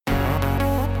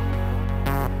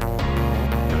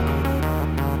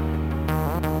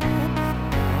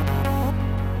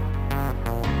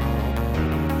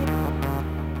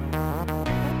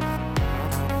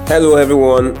Hello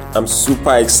everyone, I'm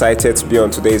super excited to be on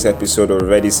today's episode of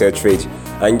Ready Set Trade.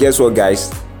 And guess what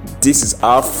guys, this is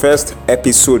our first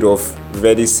episode of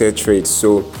Ready Set Trade.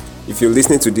 So if you're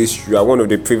listening to this, you are one of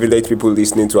the privileged people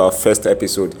listening to our first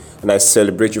episode, and I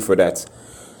celebrate you for that.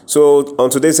 So on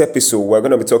today's episode, we're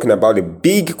going to be talking about the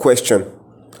big question.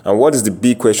 And what is the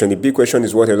big question? The big question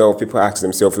is what a lot of people ask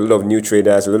themselves. A lot of new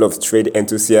traders, a lot of trade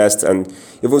enthusiasts, and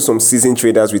even some seasoned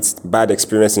traders with bad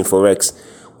experience in Forex.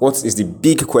 What is the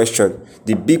big question?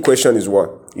 The big question is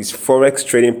what? Is Forex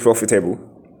trading profitable?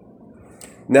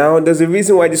 Now, there's a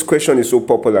reason why this question is so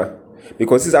popular.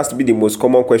 Because this has to be the most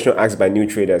common question asked by new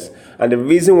traders. And the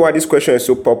reason why this question is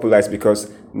so popular is because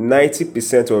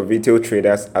 90% of retail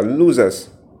traders are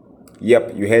losers.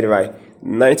 Yep, you heard right.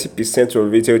 90%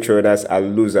 of retail traders are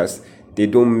losers. They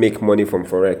don't make money from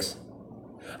Forex.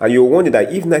 And you'll wonder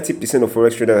that if 90% of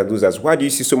Forex traders are losers, why do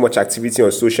you see so much activity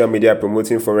on social media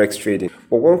promoting Forex trading?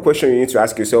 But one question you need to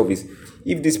ask yourself is,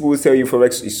 if these people tell you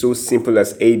Forex is so simple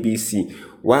as ABC,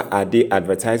 why are they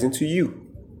advertising to you?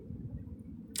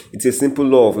 It's a simple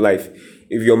law of life.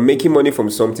 If you're making money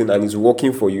from something and it's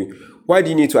working for you, why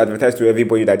do you need to advertise to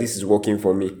everybody that this is working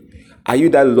for me? Are you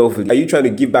that lovely? Are you trying to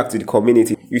give back to the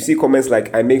community? You see comments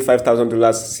like, I make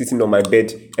 $5,000 sitting on my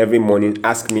bed every morning.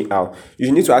 Ask me how.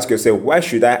 You need to ask yourself, why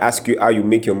should I ask you how you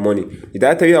make your money? Did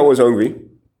I tell you I was hungry?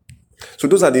 So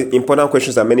those are the important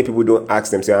questions that many people don't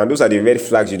ask themselves. And those are the red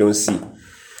flags you don't see.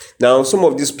 Now, some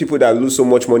of these people that lose so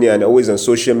much money and are always on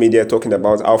social media talking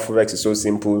about how Forex is so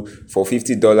simple. For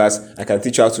 $50, I can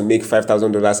teach you how to make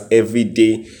 $5,000 every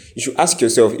day. You should ask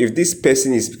yourself, if this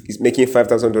person is making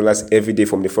 $5,000 every day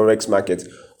from the Forex market,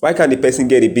 why can't the person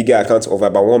get a bigger account of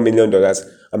about $1 million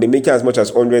and be making as much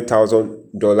as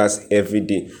 $100,000 every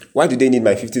day? Why do they need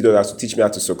my $50 to teach me how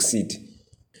to succeed?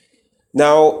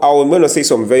 Now, I'm going to say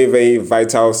some very, very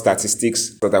vital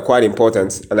statistics that are quite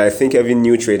important, and I think every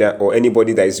new trader or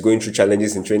anybody that is going through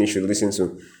challenges in trading should listen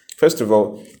to. First of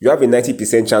all, you have a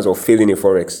 90% chance of failing in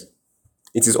Forex.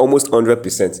 It is almost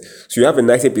 100%. So you have a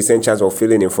 90% chance of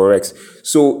failing in Forex.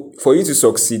 So for you to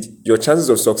succeed, your chances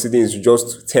of succeeding is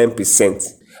just 10%,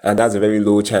 and that's a very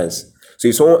low chance. So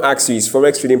if someone asks you, is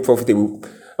Forex trading profitable?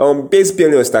 Based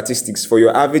purely on statistics, for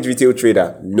your average retail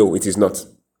trader, no, it is not.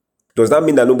 Does that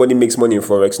mean that nobody makes money in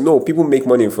Forex? No, people make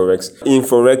money in Forex. In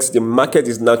Forex, the market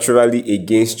is naturally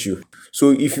against you.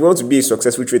 So if you want to be a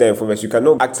successful trader in Forex, you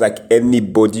cannot act like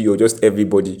anybody or just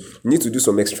everybody. You need to do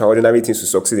some extraordinary things to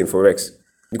succeed in Forex.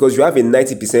 Because you have a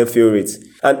 90% fail rate.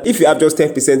 And if you have just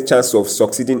 10% chance of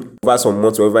succeeding over some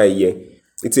months or over a year,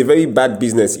 it's a very bad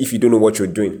business if you don't know what you're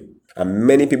doing. And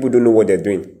many people don't know what they're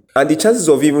doing. And the chances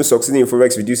of even succeeding in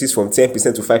Forex reduces from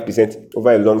 10% to 5%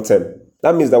 over a long term.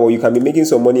 That means that you can be making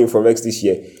some money in Forex this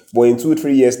year, but in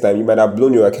 2-3 years' time, you might have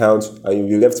blown your account and you'll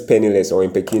be left penniless or in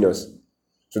pequeños.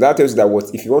 So that tells you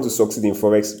that if you want to succeed in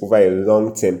Forex over a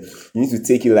long term, you need to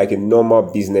take it like a normal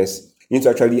business. You need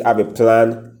to actually have a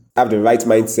plan, have the right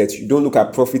mindset. You don't look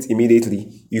at profit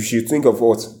immediately. You should think of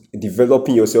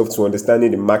developing yourself to understanding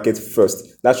the market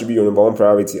first. That should be your number one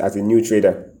priority as a new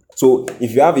trader. So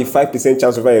if you have a 5%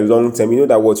 chance over a long term, you know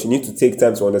that you need to take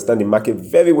time to understand the market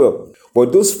very well.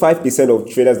 But those 5% of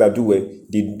traders that do well,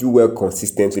 they do well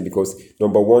consistently because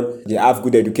number one, they have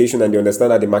good education and they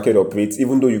understand how the market operates.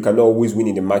 Even though you cannot always win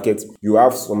in the market, you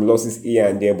have some losses here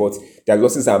and there, but their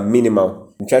losses are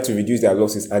minimal. You try to reduce their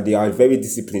losses and they are very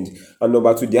disciplined. And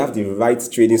number two, they have the right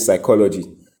trading psychology.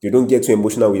 They don't get too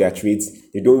emotional with their trades.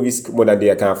 They don't risk more than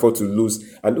they can afford to lose.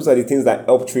 And those are the things that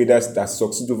help traders that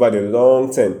succeed over the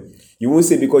long term. You won't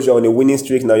say because you're on a winning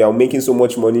streak now, you're making so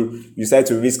much money, you decide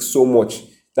to risk so much.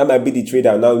 That might be the trader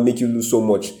and that will make you lose so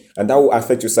much. And that will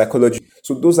affect your psychology.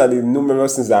 So those are the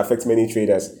numerous things that affect many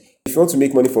traders. If you want to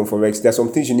make money from Forex, there are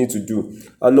some things you need to do.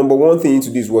 And number one thing you need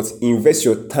to do is invest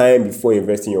your time before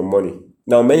investing your money.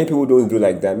 Now, many people don't do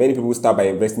like that. Many people start by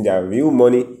investing their real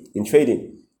money in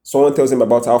trading. Someone tells them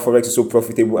about how Forex is so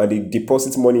profitable and they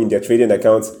deposit money in their trading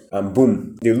account and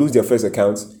boom, they lose their first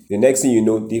account. The next thing you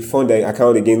know, they fund their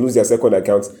account again, lose their second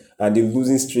account, and the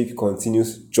losing streak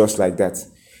continues just like that.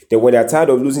 Then when they're tired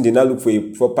of losing, they now look for a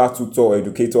proper tutor or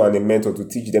educator and a mentor to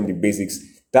teach them the basics.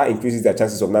 That increases their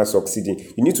chances of now succeeding.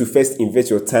 You need to first invest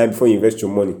your time before you invest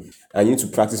your money, and you need to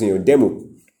practice in your demo.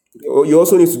 You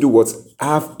also need to do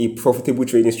have a profitable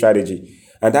trading strategy.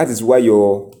 And that is why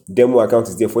your demo account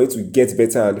is there, for you to get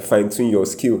better and fine-tune your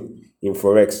skill in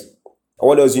Forex.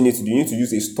 What else you need to do? You need to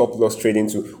use a stop-loss trading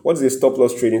tool. What is a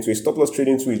stop-loss trading tool? A stop-loss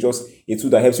trading tool is just a tool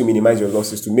that helps you minimize your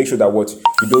losses to make sure that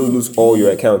you don't lose all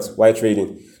your accounts while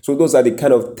trading. So those are the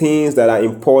kind of things that are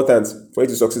important for you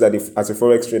to succeed as a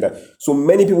Forex trader. So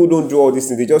many people don't do all these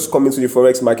things. They just come into the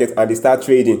Forex market and they start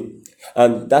trading.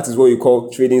 And that is what you call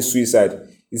trading suicide.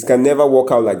 It can never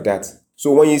work out like that.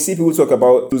 So when you see people talk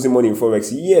about losing money in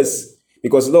Forex, yes,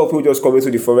 because a lot of people just come into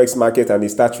the Forex market and they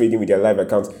start trading with their live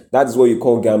accounts. That is what you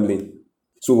call gambling.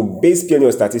 So based on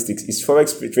your statistics, is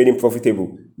Forex trading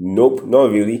profitable? Nope,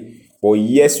 not really. But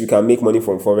yes, you can make money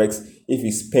from Forex if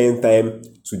you spend time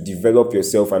to develop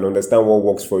yourself and understand what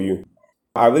works for you.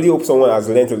 I really hope someone has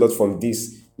learned a lot from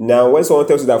this. Now, when someone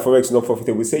tells you that Forex is not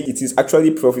profitable, say it is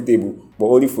actually profitable, but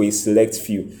only for a select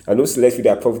few. And those select few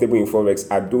that are profitable in Forex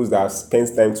are those that have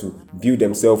spent time to build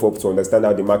themselves up to understand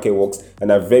how the market works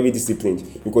and are very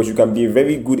disciplined. Because you can be a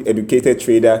very good educated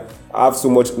trader, have so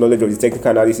much knowledge of the technical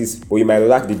analysis, but you might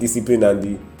lack the discipline and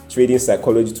the trading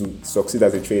psychology to succeed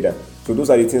as a trader. So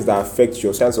those are the things that affect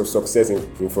your chance of success in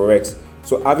Forex.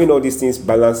 So having all these things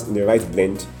balanced in the right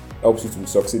blend helps you to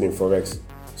succeed in Forex.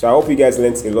 So I hope you guys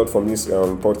learned a lot from this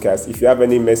podcast. If you have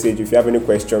any message, if you have any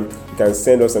question, you can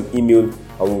send us an email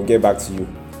and we'll get back to you.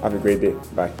 Have a great day.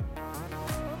 Bye.